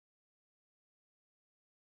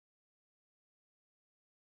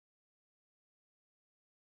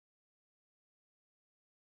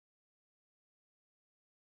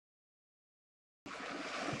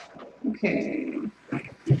Okay.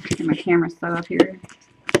 Get my camera set up here.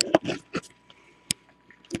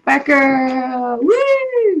 Batgirl!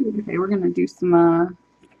 Woo! Okay, we're gonna do some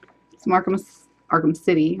Arkham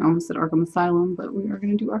City. I almost said Arkham Asylum, but we are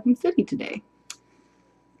gonna do Arkham City today.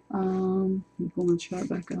 Let me pull my chat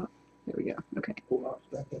back up. There we go. Okay. Pull ops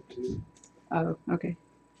back up too. Oh, okay.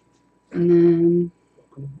 And then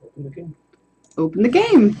Open the game. Open the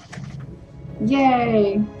game!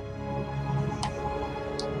 Yay!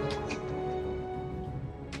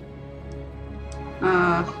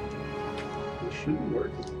 It shouldn't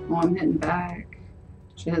work. Oh, I'm hitting back.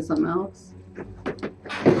 Should I hit something else?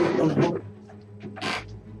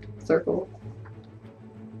 Circle.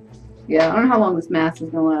 Yeah, I don't know how long this mask is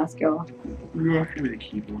gonna last, y'all. Yeah, maybe the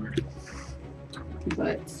keyboard.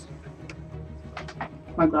 But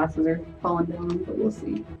my glasses are falling down, but we'll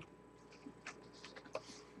see.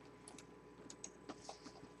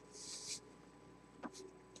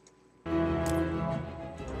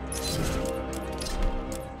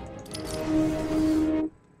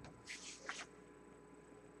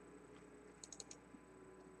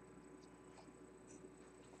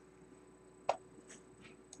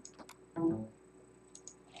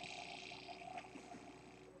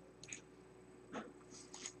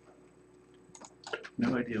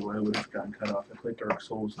 No idea why it would have gotten cut off. I played Dark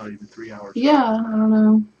Souls not even 3 hours. Yeah, I don't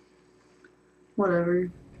know. Whatever.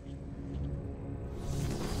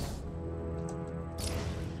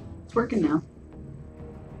 It's working now.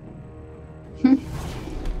 I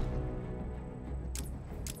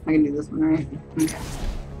can do this one, right? Okay.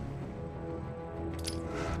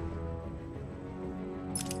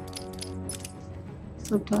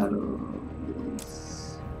 Subtitles.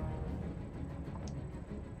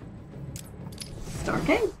 Start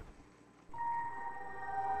game.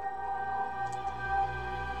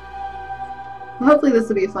 Hopefully this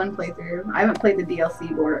will be a fun playthrough. I haven't played the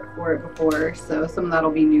DLC for it before, so some of that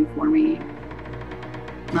will be new for me.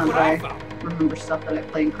 Not that I remember stuff that I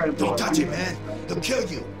play incredibly well. Don't touch it, man. They'll kill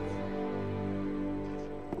you.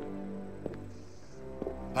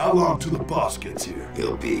 How long till the boss gets here?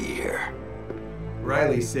 He'll be here.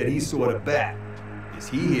 Riley said he saw the bat. Is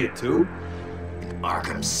he here too? In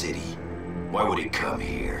Arkham City. Why would he come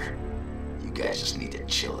here? You guys just need to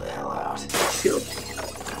chill the hell out. Chill.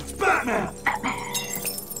 Batman!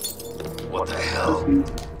 What the hell?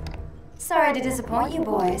 Sorry to disappoint you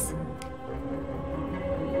boys.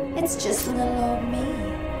 It's just little old me.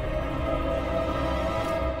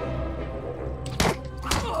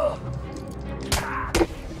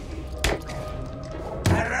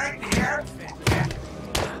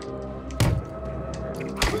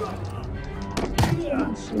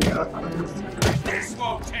 This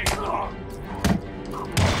won't take long.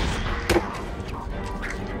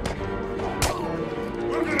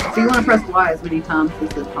 So you want to press Y as many times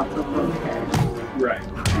as it pops up on the head. Right.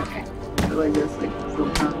 Okay. So like this, like 4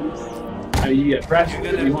 times. You get pressed,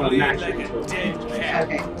 you want to max like it. a dead cat.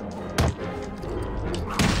 Okay.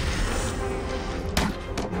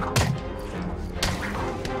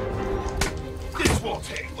 This won't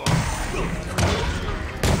take long.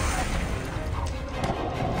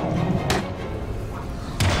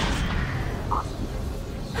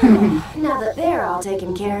 Now that they're all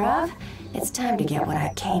taken care of, it's time to get what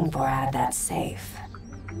I came for out of that safe.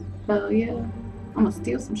 Hell yeah. I'm gonna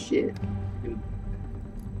steal some shit. You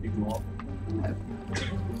can walk.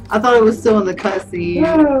 I thought it was still in the cutscene.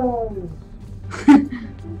 No.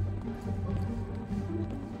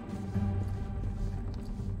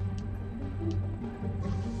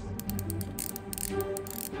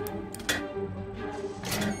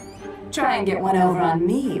 Try and get one over on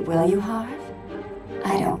me, will you, Harv?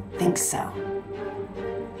 I don't think so.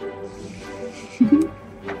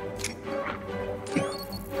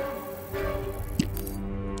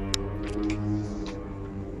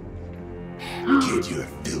 Get your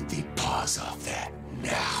filthy paws off that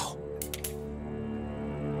now.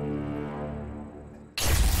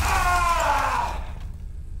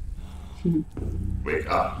 Wake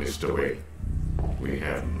up, Mr. Wayne. We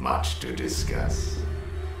have much to discuss.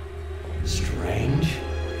 Strange.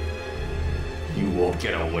 You won't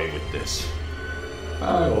get away with this.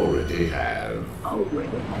 I already have.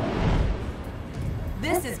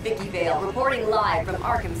 This is Vicky Vale reporting live from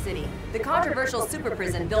Arkham City, the controversial super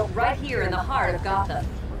prison built right here in the heart of Gotham.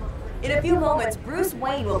 In a few moments, Bruce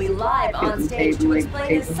Wayne will be live on stage to explain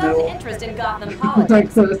his sudden interest in Gotham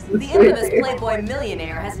politics. The infamous Playboy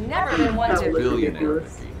millionaire has never been one to... Billionaire.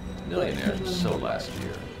 Millionaire was so last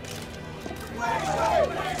year.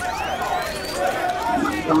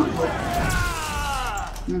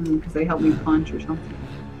 Because they helped me punch or something.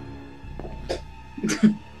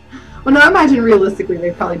 Well, no, I imagine realistically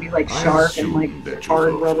they'd probably be like I sharp and assume like that you hard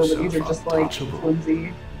thought rubber, but yourself these are just like untouchable.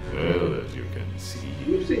 flimsy. Well, as you can see,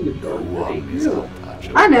 You've seen the dark one is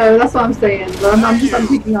untouchable. I know, that's what I'm saying, but I'm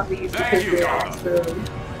picking on these Thank because you, they are Gotham.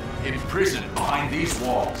 so... Imprisoned behind these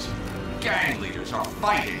walls, gang leaders are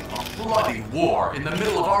fighting a bloody war in the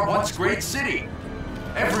middle of our once great city.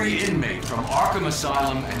 Every inmate from Arkham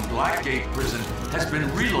Asylum and Blackgate Prison has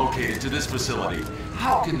been relocated to this facility.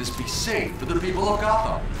 How can this be safe for the people of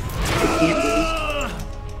Gotham?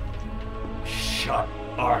 Shut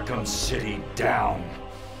Arkham City down.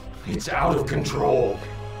 It's out of control.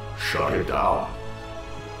 Shut it down.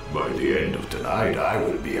 By the end of tonight, I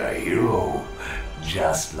will be a hero,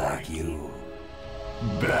 just like you.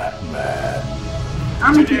 Batman.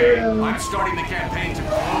 I'm a Today, hero. I'm starting the campaign to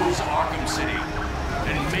close Arkham City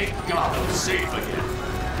and make Gotham safe again.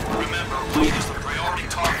 Remember, Wayne is the priority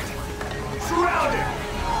target. Surround him!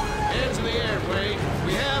 Hands in the air, Wayne.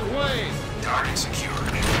 We have Wayne. Target secured.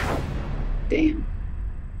 Damn.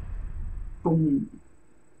 Boom.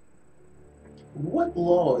 What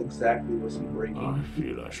law exactly was he I breaking?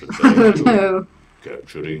 feel I should I thank don't you. know.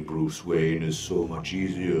 Capturing Bruce Wayne is so much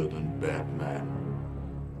easier than Batman.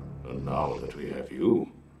 And now that we have you,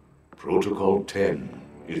 Protocol 10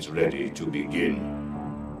 is ready to begin.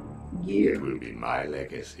 Yeah. It will be my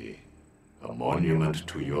legacy, a monument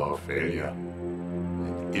to your failure.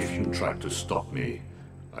 And if you try to stop me,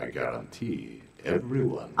 I guarantee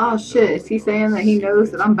everyone... Oh shit, is he saying that he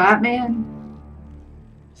knows that I'm Batman?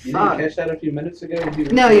 You Fuck. didn't catch that a few minutes ago? When he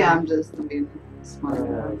was No, saying- yeah, I'm being smart.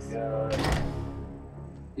 Oh my god.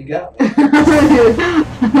 You got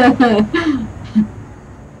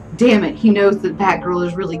Damn it, he knows that Batgirl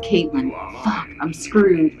is really Caitlyn. Fuck, I'm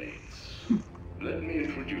screwed. Let me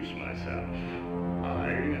introduce myself.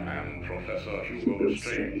 I am Professor Hugo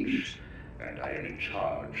Strange, and I am in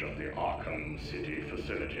charge of the Arkham City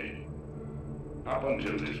facility. Up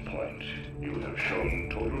until this point, you have shown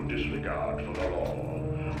total disregard for the law,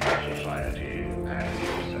 society, and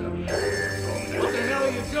yourself. What the hell are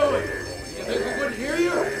you doing? You think we wouldn't hear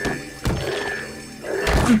you?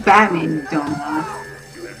 I'm Batman, you dumbass.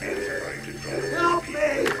 You have been separated from Help me!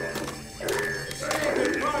 Stay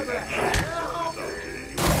in progress! Help!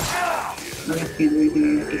 I can't do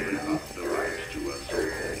anything. the right to a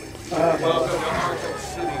so-called Welcome to Arkham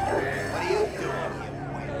City, man. What are you doing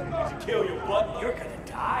here? To kill your butt, you're gonna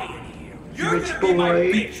die in here. You're Rich gonna be my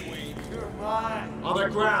boy. bitch, Wayne. You're mine. On the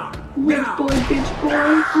ground. Rich Now. boy, bitch boy.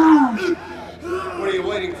 Oh. What are you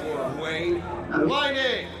waiting for, Wayne? Oh. My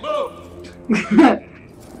name. Move.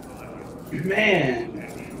 Man.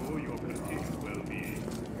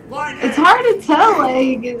 My name. It's hard to tell,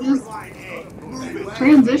 like, it just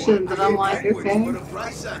transitions, and I'm like, okay.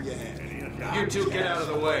 You two get out of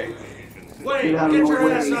the way. Get Wayne, out of get my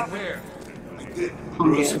your ass way. up here.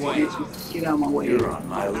 Punk ass bitches. Get out of my way. You're on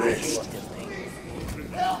my list.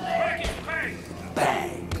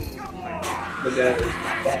 Bang! The guy is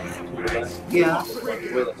back to the left. Yeah.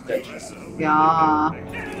 With a statue. Yeah.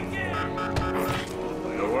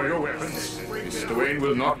 Lower your weapons. Mr. Wayne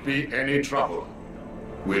will not be any trouble.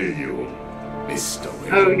 Will you, Mr.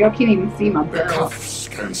 Wayne? Oh, y'all can't even see my The belt. cuffs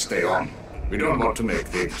can stay on. We don't want to make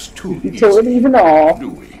things too easy, Utilities and all. do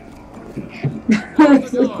we? Prepare for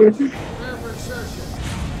insertion.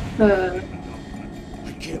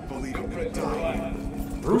 I can't believe I'm gonna die.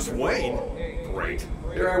 Bruce Wayne? Great.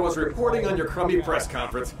 Here I was reporting on your crummy press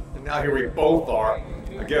conference, and now here we both are.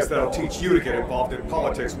 I guess that'll teach you to get involved in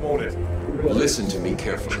politics, won't it? Listen to me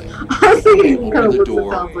carefully. I was thinking he kind Open of the looks and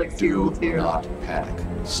door. sounds like Do Cyril too. not panic.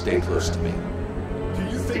 Stay close to me. Do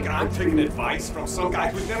you think I'm taking advice from some guy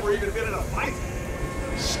who's never even been in a fight?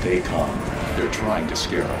 Stay calm. They're trying to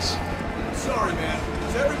scare us. Sorry, man.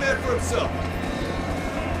 It's every man for himself.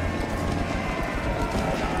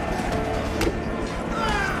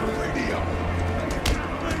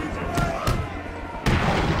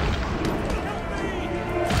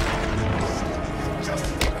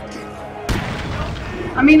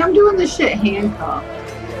 I mean, I'm doing this shit handcuffed.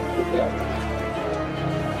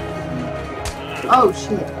 Oh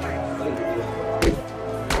shit.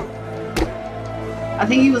 I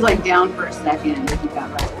think he was like down for a second, but he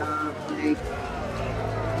got back up. Like,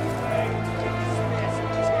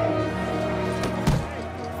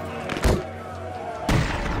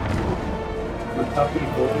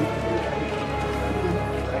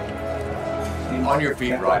 On your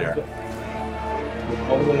feet, Ryder.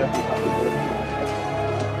 All the way up the top of the building.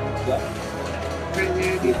 right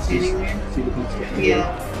there, dude, standing there. See the beach.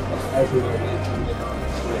 Yeah. As we were leaving,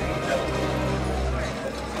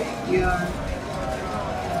 Yeah.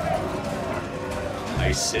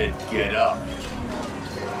 I said get up.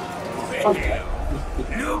 okay.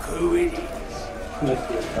 Look who it is.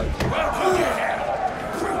 Welcome to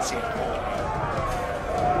hell, Brucey boy.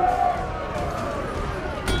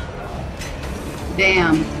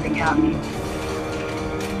 Damn, they got me.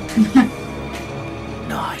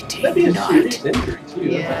 That'd be a serious injury too.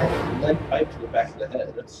 Yeah. That's like a lead pipe to the back of the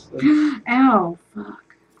head. That's Ow, fuck.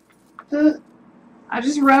 I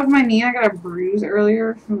just rubbed my knee. I got a bruise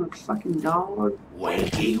earlier from a fucking dog.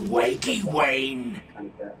 Wakey, wakey, Wayne.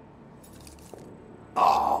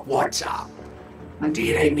 Oh, what's up? Do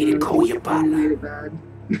you need me to call you butler?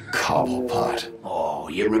 Cobblepot. Oh,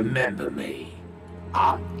 you remember me?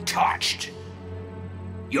 I'm touched.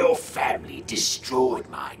 Your family destroyed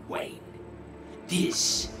mine, Wayne.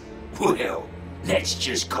 This, well, let's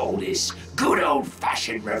just call this good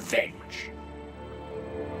old-fashioned revenge.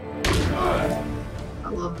 I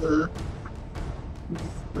love the,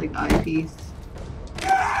 like, eyepiece.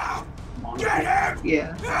 Get him!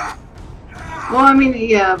 Yeah. Well, I mean,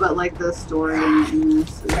 yeah, but, like, the story in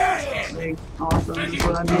this is, like, awesome. Is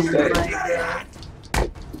what I mean. Like,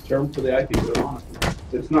 the term for the IP is a monocle.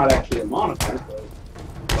 It's not actually a monocle, but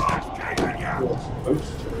well, it's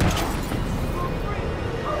supposed to.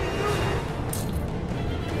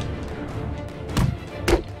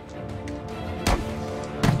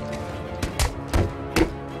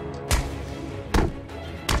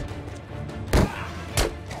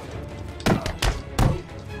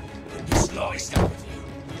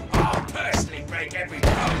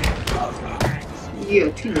 Yeah,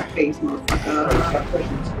 to your face, motherfucker.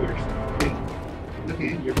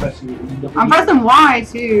 Okay. You're pressing. I'm pressing Y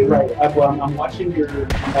too. Right. I'm watching your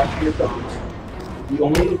thumbs. You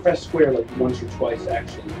only need to press square like once or twice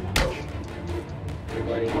actually.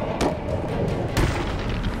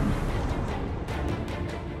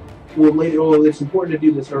 Well, it's important to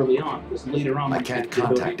do this early on because later on. I can't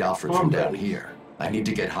contact Alfred from down here. I need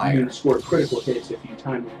to get You higher. can score critical hits if you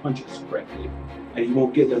time your punches correctly, and you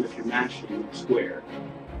won't get them if you're mashing square.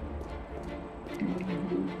 I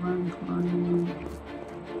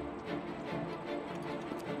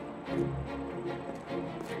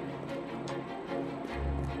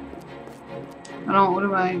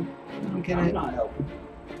don't get I'm it. not helping.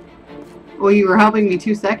 Well, you were helping me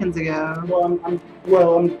 2 seconds ago. Well,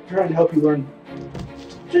 I'm trying to help you learn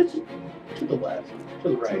just to the left, to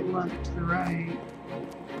the right. To the left, to the right.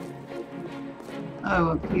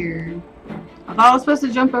 Oh, up here. I thought I was supposed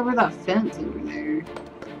to jump over that fence over there.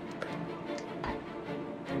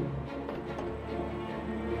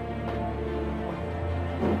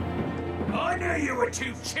 I knew you were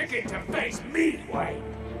too chicken to face me, Wayne.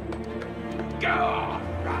 Go on,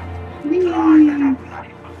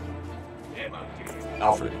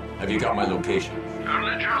 Alfred, have you got my location?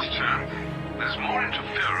 Only just, sir. There's more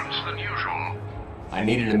interference than usual. I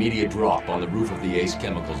need an immediate drop on the roof of the Ace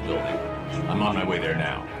Chemicals building. I'm on my way there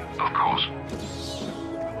now. Of course.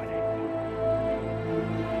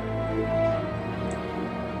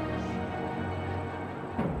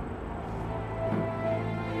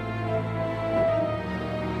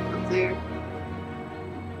 Up there.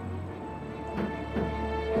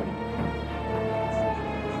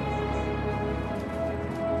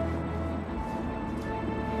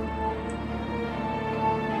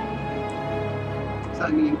 So I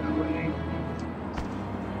need to go away.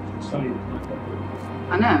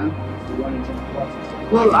 I know.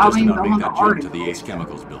 Well, I Just mean, about I make want the that jump art. to the Ace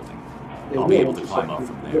Chemicals building. I'll be able to climb up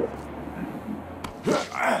from there.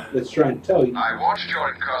 That's trying to tell you. I watched your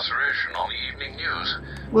incarceration on the evening news.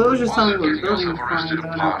 Well, it was just telling me Was what it building yourself was fine, arrested but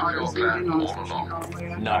a I part of obviously your didn't plan know all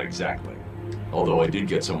along? Not exactly. Although I did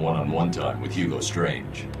get some one-on-one time with Hugo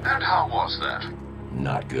Strange. And how was that?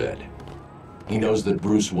 Not good. He knows that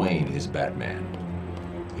Bruce Wayne is Batman.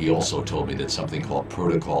 He also told me that something called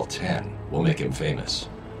Protocol 10 will make him famous.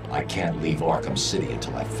 I can't leave Arkham City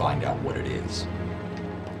until I find out what it is.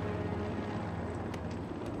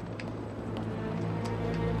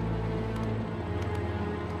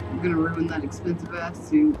 I'm gonna ruin that expensive ass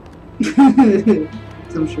suit. So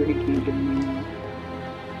I'm sure he can't get me more.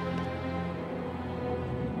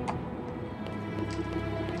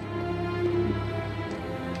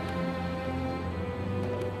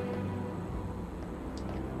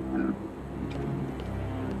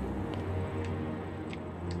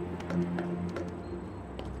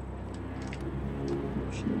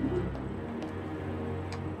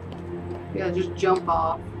 Yeah, just jump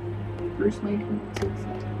off. Bruce Wayne.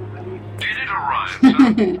 Did it arrive,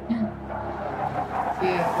 sir?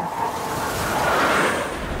 Yeah.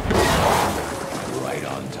 Right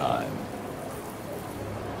on time.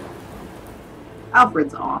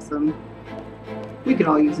 Alfred's awesome. We could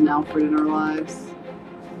all use an Alfred in our lives.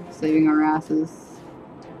 Saving our asses.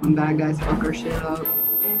 When bad guys fuck our shit up.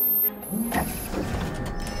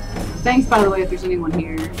 Thanks, by the way, if there's anyone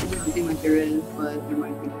here. It doesn't seem like there is, but there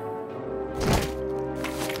might be.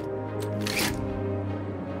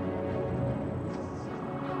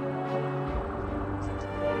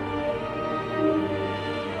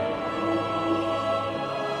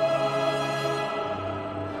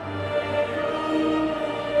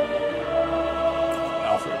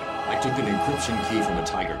 Alfred, I took an encryption key from a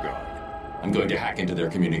Tiger Guard. I'm going to hack into their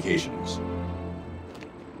communications.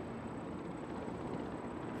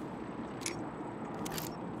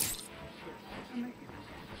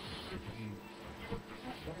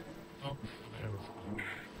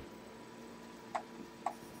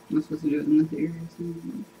 I'm supposed to do it in this area or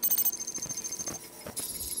something.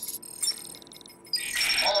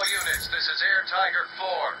 All units, this is Air Tiger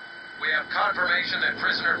 4. We have confirmation that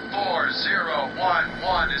prisoner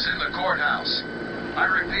 4011 is in the courthouse. I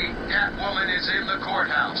repeat, Catwoman is in the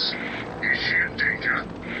courthouse. Is she in danger?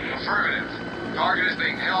 Affirmative. Target is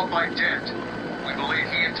being held by Dent. We believe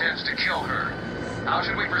he intends to kill her. How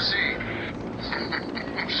should we proceed?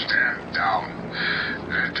 Stand down.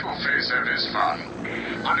 Two-Face have his fun.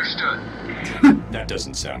 Understood. That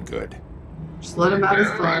doesn't sound good. Just let him out his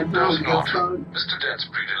fun. It does not. Mr. Dent's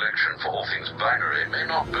predilection for all things binary may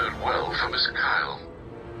not bode well for Miss Kyle.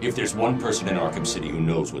 If there's one person in Arkham City who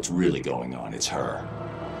knows what's really going on, it's her.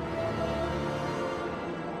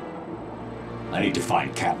 I need to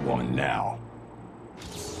find Catwoman now.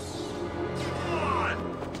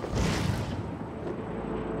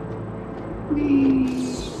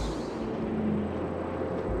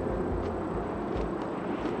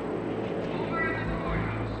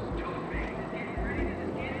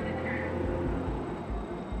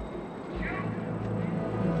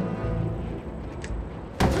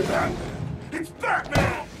 It's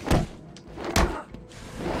Batman!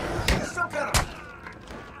 Some kind of...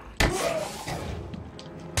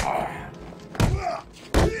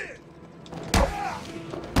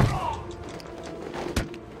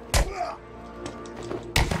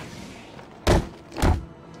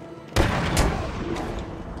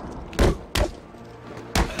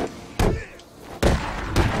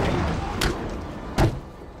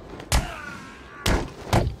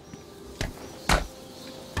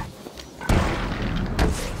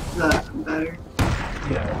 Better.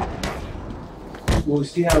 Yeah. Well,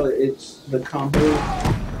 see how it's the combo?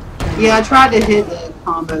 Yeah, I tried to hit the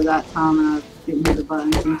combo that time and I didn't hit the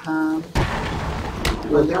button in time.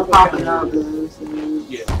 But they're popping up though, so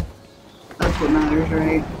yeah. That's what matters,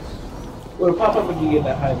 right? Well, it'll pop up when you get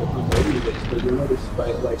that high of a combo anyways, but you'll notice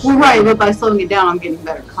by like... Well, right, but by slowing it down, I'm getting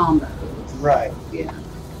better combos. Right. Yeah.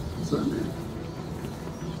 That's what I meant.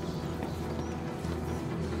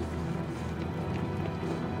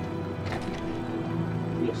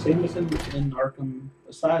 Same as in Arkham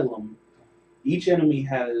Asylum, each enemy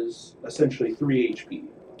has essentially 3 HP.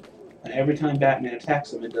 And every time Batman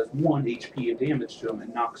attacks him, it does 1 HP of damage to him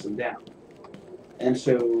and knocks him down. And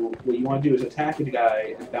so what you want to do is attack a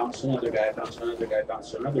guy and bounce another guy, bounce another guy,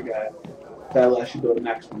 bounce another guy. That allows you to go to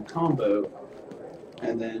maximum combo,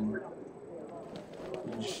 and then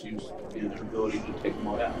you just use your ability to take them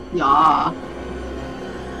all out. Yeah.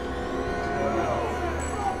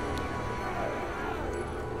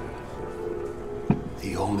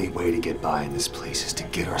 The only way to get by in this place is to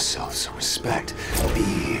get ourselves some respect. Be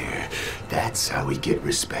here. That's how we get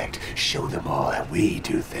respect. Show them all how we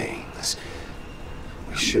do things.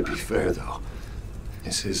 We should be fair, though.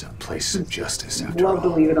 This is a place of justice, after all. Love to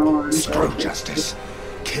leave it on. Screw justice.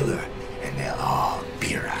 Kill her, and they'll all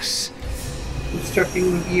beer us.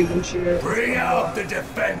 Instructing with you and shit. Bring out the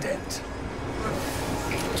defendant.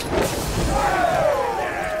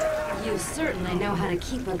 You certainly know how to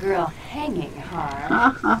keep a girl hanging,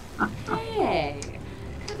 huh? Hey,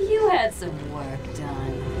 have you had some work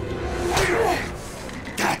done?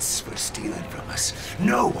 That's for stealing from us.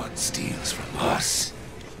 No one steals from us.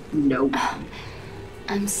 Nope.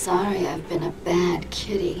 I'm sorry I've been a bad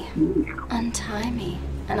kitty. Untie me,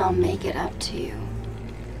 and I'll make it up to you.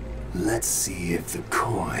 Let's see if the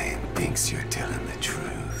coin thinks you're telling the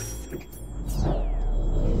truth.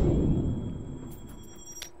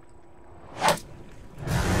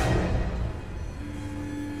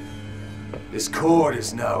 This court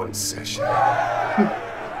is now in session. I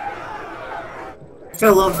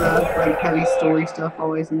love the like heavy story stuff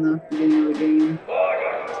always in the beginning of the game.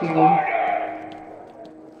 Too.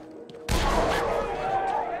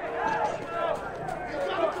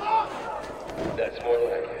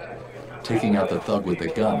 Taking out the thug with the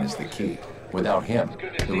gun is the key. Without him,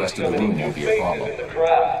 the rest of the room will be a problem.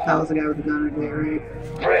 That was the guy with the gun right there, right?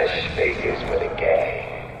 Fresh faces for the gang.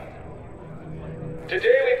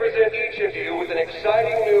 Today we present each of you with an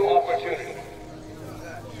exciting new opportunity.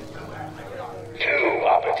 2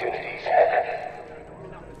 opportunities.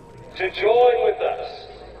 To join with us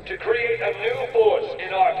to create a new force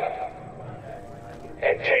in Arkham.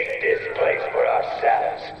 And take this place for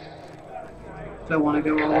ourselves. Do I want to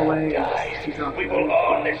go all the way? We will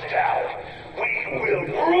own this town. We will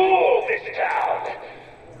rule this town.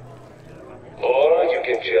 Or you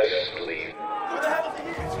can just leave.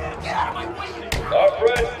 Our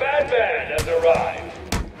friend Batman has arrived.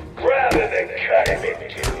 Grab him and cut him in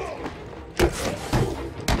two.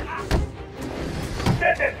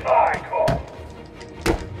 This is my call.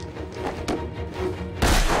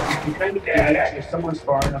 You kind of gauge if someone's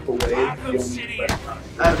far enough away, you don't need to press on.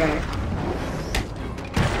 Okay.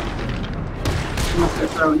 Unless they're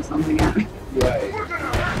throwing something at me. Right.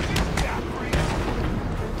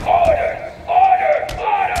 Order! Order!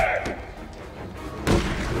 Order!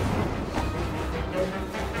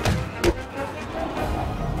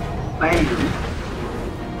 Bam.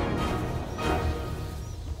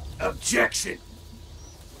 Objection!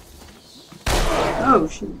 Oh,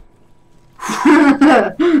 shoot.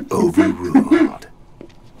 Overruled.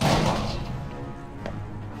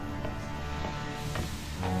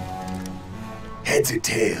 Heads or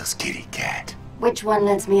tails, kitty cat? Which one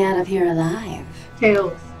lets me out of here alive?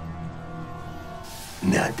 Tails.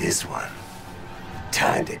 Not this one.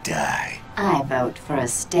 Time to die. I vote for a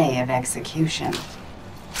stay of execution.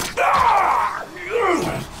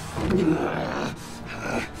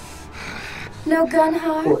 No gun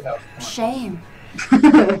harm? Shame.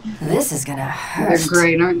 This is gonna hurt. They're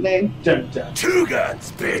great, aren't they? Dun, dun. 2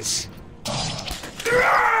 guns, bitch!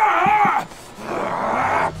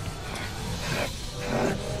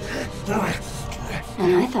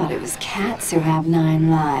 And I thought it was cats who have 9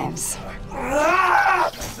 lives.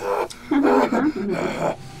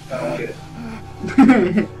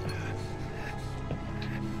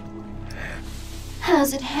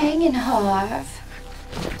 How's it hanging, Harv?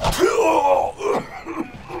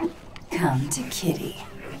 Come to Kitty.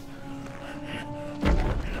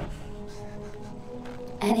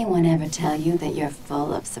 Anyone ever tell you that you're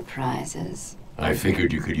full of surprises? I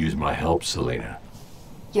figured you could use my help, Selena.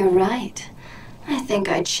 You're right. I think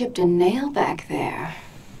I chipped a nail back there.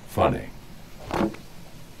 Funny.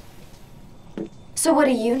 So what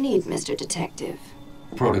do you need, Mr. Detective?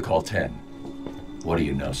 Protocol 10. What do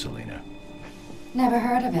you know, Selena? Never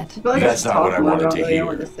heard of it. I feel like That's not what I wanted to really hear.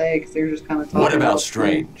 know what to say because they're just kind of talking What about some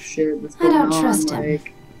Strange? Shit that's I going don't on, trust him.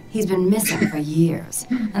 like... He's been missing for years,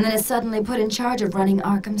 and then is suddenly put in charge of running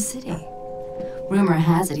Arkham City. Rumor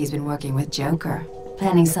has it he's been working with Joker,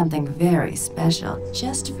 planning something very special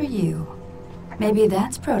just for you. Maybe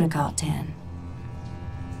that's Protocol 10.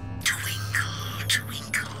 Twinkle,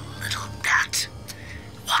 twinkle, little bat.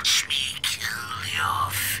 Watch me kill your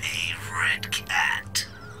favorite cat.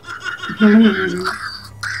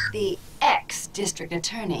 The ex-district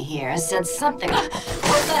attorney here said something.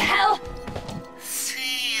 What the hell?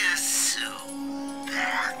 See you soon,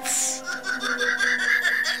 bats.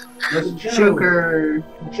 Joker.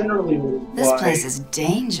 Generally, This why place is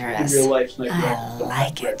dangerous. in real life, I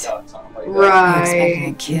like it. Right. You're expecting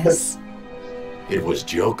a kiss? It was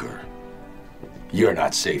Joker. You're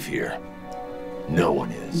not safe here. No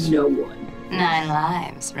one is. No one. 9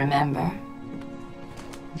 lives, remember?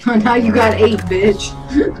 Now you got 8, bitch.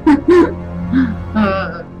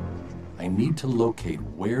 I need to locate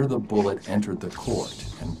where the bullet entered the court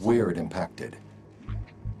and where it impacted.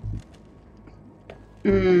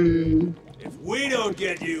 If we don't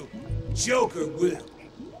get you, Joker will.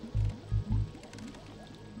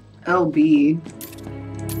 LB.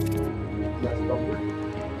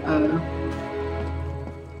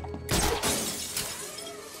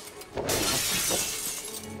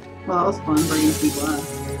 Well, that was fun bringing people up.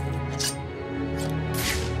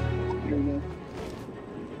 Here we go.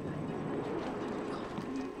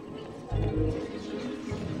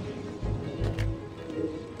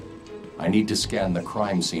 I need to scan the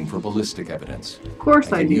crime scene for ballistic evidence. Of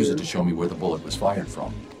course I can do. use it to show me where the bullet was fired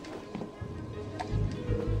from.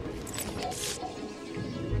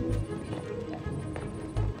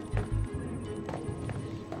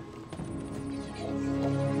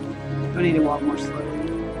 I need to walk more slowly.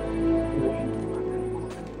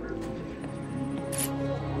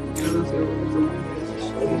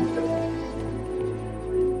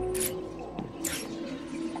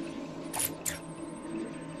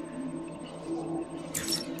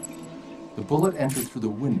 The bullet entered through the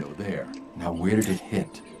window there. Now where did it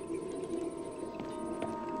hit?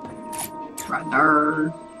 Right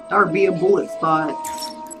there. There be a bullet spot.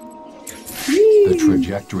 The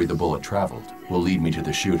trajectory the bullet traveled will lead me to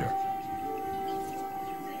the shooter.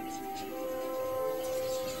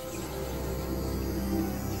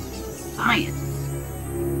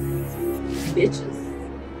 bitches.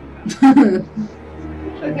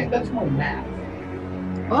 I think that's more math.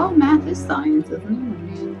 Well, math is science, isn't it? I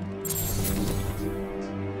mean,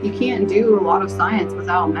 you can't do a lot of science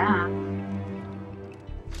without math.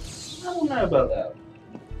 I don't know about that.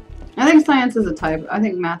 I think science is a type. I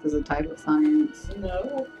think math is a type of science.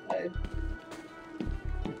 No.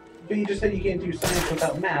 But you just said you can't do science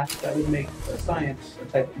without math. That would make science a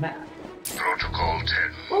type of math. Protocol 10.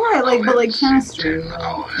 Well, right, like, but like chemistry.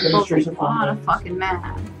 Chemistry's a a lot of fucking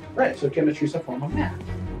math. Right, so chemistry is a form of math.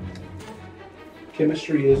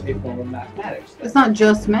 Chemistry is a form of mathematics. It's not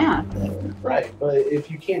just math, though. Right, but if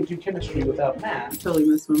you can't do chemistry without math... I totally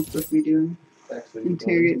missed what I'm supposed to be doing.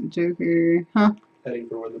 Interrogate the Joker. Huh? Heading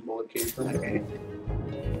for where the bullet came from. Okay.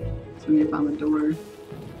 So we found the door.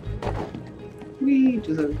 We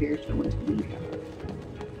just over here.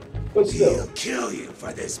 But still, he'll kill you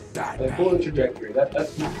for this bad. The bullet trajectory.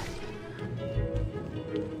 That's math.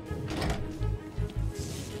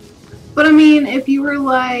 But I mean, if you were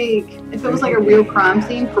like, if it was like a real crime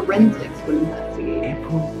scene, forensics would investigate.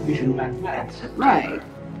 Right.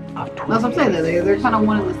 That's what I'm saying. They're kind of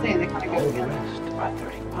one and the same. They kind of go together.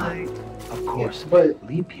 Like, of course, but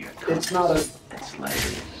leap year. It's not a. It's like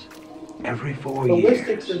every 4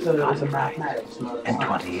 Ballistics years. is a mathematics, not a And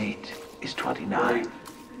science. 28 is 29.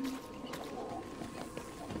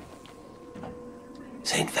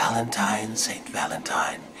 Saint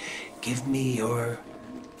Valentine, give me your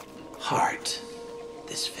heart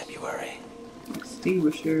this February.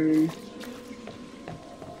 extinguisher.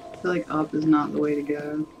 I feel like up is not the way to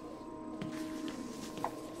go.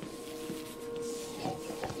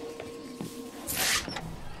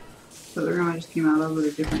 So the room I just came out of with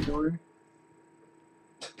a different door.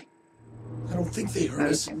 I don't think they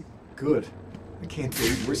heard us. Good. I can't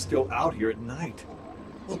believe we're still out here at night.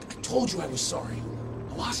 Look, I told you I was sorry.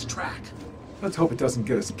 I lost track. Let's hope it doesn't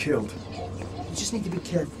get us killed. You just need to be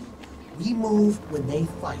careful. We move when they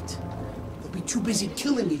fight. They'll be too busy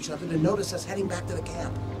killing each other to notice us heading back to the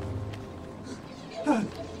camp.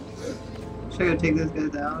 Should I go take those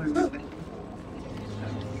guys out or what?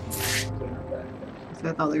 So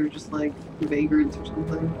I thought they were just like vagrants or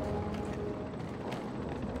something.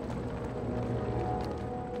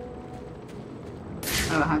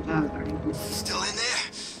 Oh, I have to have it already. Still in there?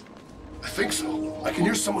 I think so. I can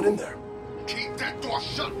hear someone in there. Keep that door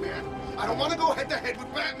shut, man. I don't want to go head-to-head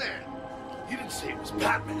with Batman. You didn't say it was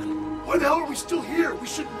Batman. Why the hell are we still here? We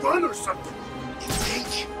should run or something.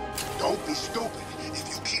 Think? Don't be stupid. If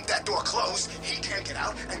you keep that door closed, he can't get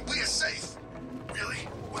out, and we're safe. Really?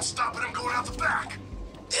 What's stopping him going out the back?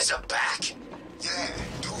 There's a back? Yeah,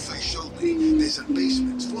 Two-Face showed me. There's a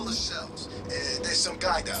basement. It's full of cells. There's some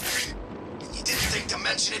guy down there. You didn't think to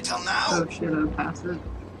mention it till now? Oh shit, I'll pass it.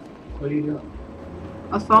 What are you doing?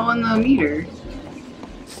 I was following the meter.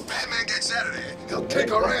 Batman gets out of there. He'll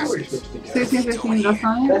kick our asses. 16, 15, that's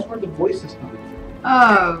not it? That's where the voice is coming from.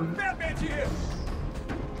 Oh. Batman's here.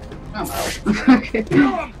 Okay.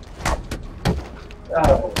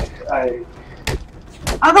 Oh,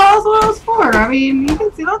 I thought that's what it was for. I mean, you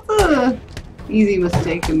can see that's a easy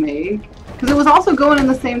mistake to make. Because it was also going in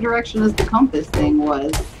the same direction as the compass thing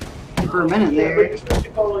was for a minute yeah, there. but you're supposed to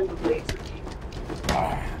be following the laser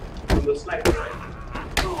from the sniper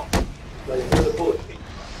rifle. Like where the bullet came.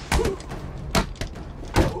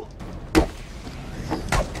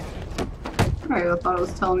 Alright, I thought it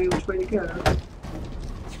was telling me which way to go.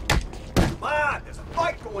 Come on, there's a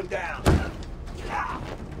fight going down.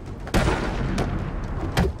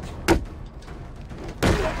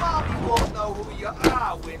 Your mommy won't know who you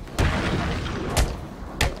are with.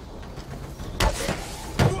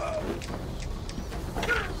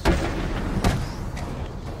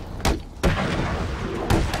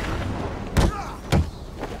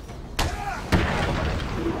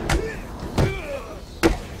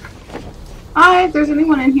 Hi, if there's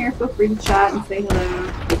anyone in here, feel free to chat and say hello.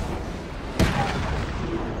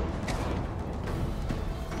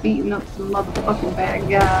 Beating up some motherfucking bad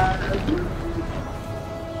guys.